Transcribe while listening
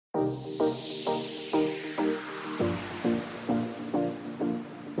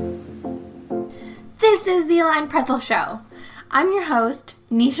This is the Aligned Pretzel Show. I'm your host,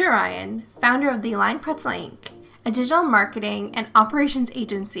 Nisha Ryan, founder of the Aligned Pretzel Inc., a digital marketing and operations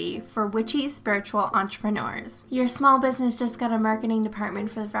agency for witchy spiritual entrepreneurs. Your small business just got a marketing department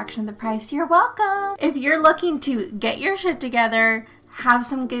for the fraction of the price. You're welcome. If you're looking to get your shit together, have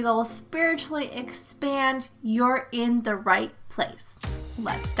some giggles, spiritually expand, you're in the right place.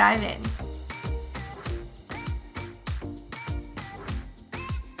 Let's dive in.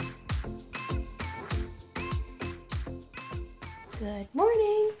 Good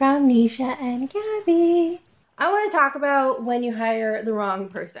morning from Nisha and Gabby. I want to talk about when you hire the wrong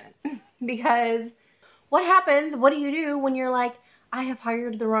person because what happens, what do you do when you're like, I have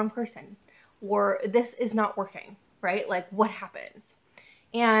hired the wrong person or this is not working, right? Like what happens?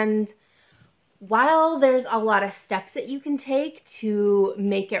 And while there's a lot of steps that you can take to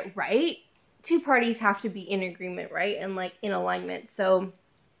make it right, two parties have to be in agreement, right? And like in alignment. So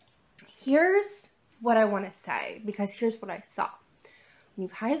here's what I want to say because here's what I saw.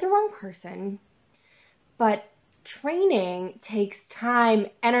 You've hired the wrong person, but training takes time,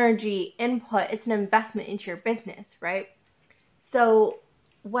 energy, input. It's an investment into your business, right? So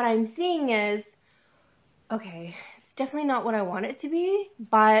what I'm seeing is, okay, it's definitely not what I want it to be,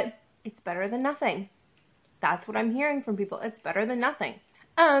 but it's better than nothing. That's what I'm hearing from people. It's better than nothing.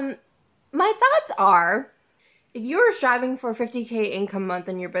 My thoughts are, if you were striving for a 50K income month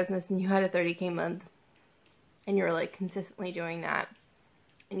in your business and you had a 30K month and you were like consistently doing that,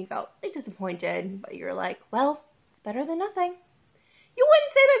 and you felt like disappointed, but you're like, well, it's better than nothing. You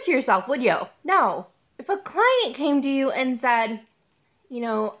wouldn't say that to yourself, would you? No. If a client came to you and said, you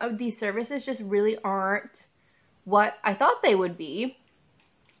know, these services just really aren't what I thought they would be,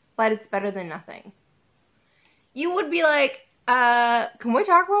 but it's better than nothing, you would be like, can we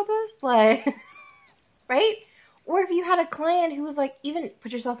talk about this? Like, right? Or if you had a client who was like, even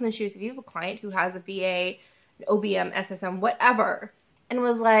put yourself in the shoes, if you have a client who has a VA, an OBM, SSM, whatever, and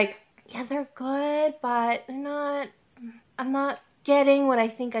was like, yeah, they're good, but I'm not getting what I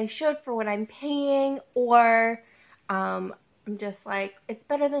think I should for what I'm paying, or I'm just like, it's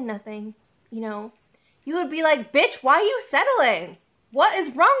better than nothing, you know, you would be like, bitch, why are you settling? What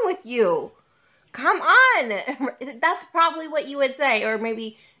is wrong with you? Come on. That's probably what you would say, or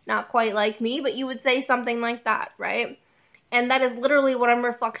maybe not quite like me, but you would say something like that, right? And that is literally what I'm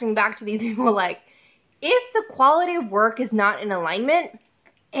reflecting back to these people, like, if the quality of work is not in alignment,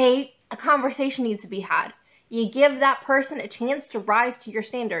 a conversation needs to be had. You give that person a chance to rise to your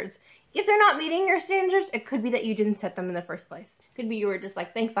standards. If they're not meeting your standards, it could be that you didn't set them in the first place. Could be you were just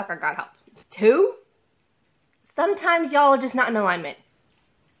like, thank fuck I got help. 2, sometimes y'all are just not in alignment.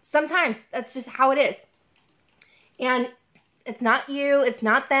 Sometimes that's just how it is. And it's not you, it's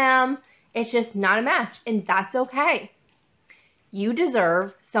not them, it's just not a match. And that's okay. You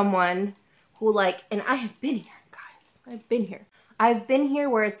deserve someone who, like, and I have been here, guys. I've been here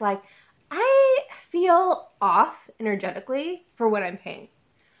where it's like, I feel off energetically for what I'm paying.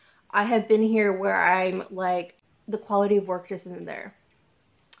 I have been here where I'm like, the quality of work just isn't there.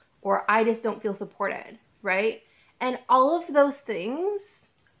 Or I just don't feel supported, right? And all of those things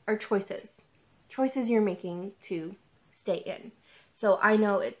are choices. Choices you're making to stay in. So I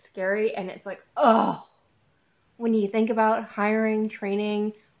know it's scary and it's like, oh, when you think about hiring,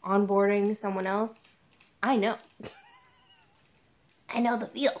 training, onboarding someone else, I know. I know the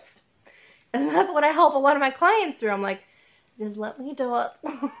feels. And that's what I help a lot of my clients through. I'm like, just let me do it.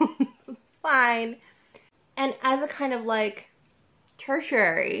 It's fine. And as a kind of like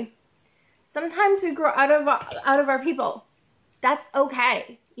tertiary, sometimes we grow out of our people. That's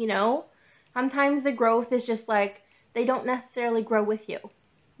okay, you know? Sometimes the growth is just like, they don't necessarily grow with you,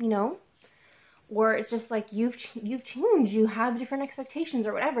 you know? Or it's just like you've changed, you have different expectations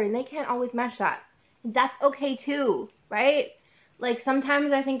or whatever, and they can't always match that. That's okay too, right? Like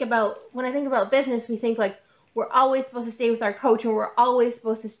sometimes when I think about business, we think like we're always supposed to stay with our coach and we're always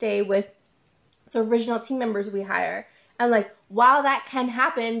supposed to stay with the original team members we hire. And like, while that can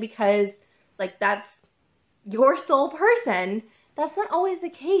happen because like that's your sole person, that's not always the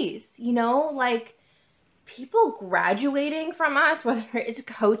case, you know? Like people graduating from us, whether it's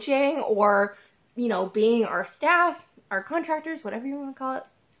coaching or, you know, being our staff, our contractors, whatever you want to call it,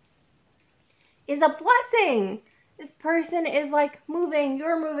 is a blessing. This person is like moving,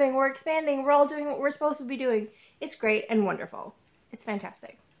 you're moving, we're expanding, we're all doing what we're supposed to be doing. It's great and wonderful. It's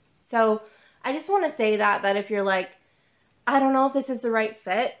fantastic. So I just want to say that if you're like, I don't know if this is the right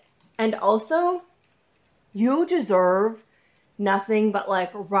fit, and also you deserve nothing but like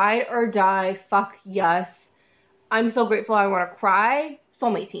ride or die, fuck yes, I'm so grateful, I want to cry,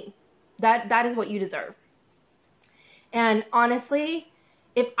 soulmate team. That is what you deserve. And honestly,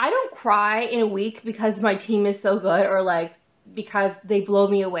 if I don't cry in a week because my team is so good, or like because they blow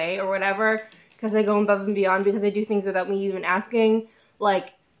me away or whatever, because they go above and beyond, because they do things without me even asking,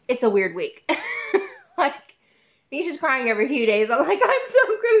 like, it's a weird week. Like, Nisha's crying every few days. I'm like, I'm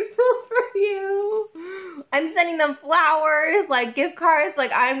so grateful for you. I'm sending them flowers, like gift cards.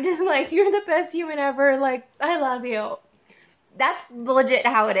 Like, I'm just like, you're the best human ever. Like, I love you. That's legit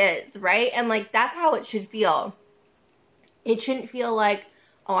how it is, right? And like, that's how it should feel. It shouldn't feel like,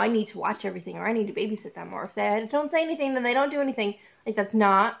 oh, I need to watch everything, or I need to babysit them, or if they don't say anything, then they don't do anything. Like, that's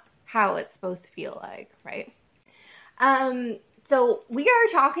not how it's supposed to feel like, right? So we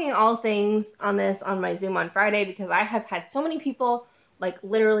are talking all things on this on my Zoom on Friday, because I have had so many people like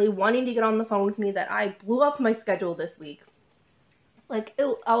literally wanting to get on the phone with me that I blew up my schedule this week. Like,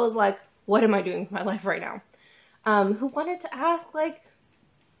 I was like, what am I doing with my life right now? Who wanted to ask like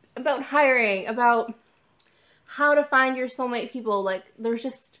about hiring, about how to find your soulmate people. Like, there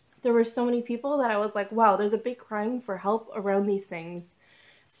were so many people that I was like, wow, there's a big crying for help around these things.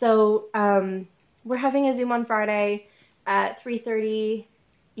 So we're having a Zoom on Friday at 3:30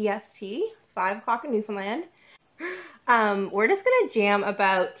 EST, 5 o'clock in Newfoundland. We're just gonna jam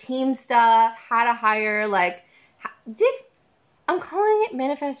about team stuff, how to hire, like, just, I'm calling it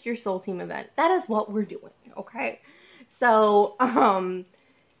Manifest Your Soul Team event. That is what we're doing, okay? So,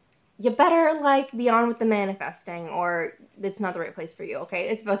 you better, like, be on with the manifesting, or it's not the right place for you, okay?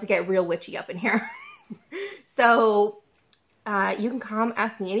 It's about to get real witchy up in here. So, you can come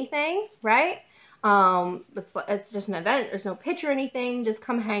ask me anything, right? It's just an event. There's no pitch or anything. Just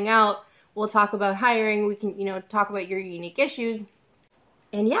come hang out. We'll talk about hiring. We can, talk about your unique issues.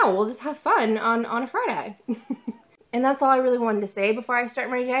 And yeah, we'll just have fun on a Friday. And that's all I really wanted to say before I start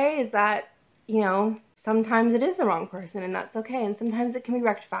my day, is that, sometimes it is the wrong person, and that's okay. And sometimes it can be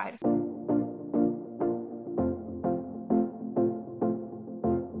rectified.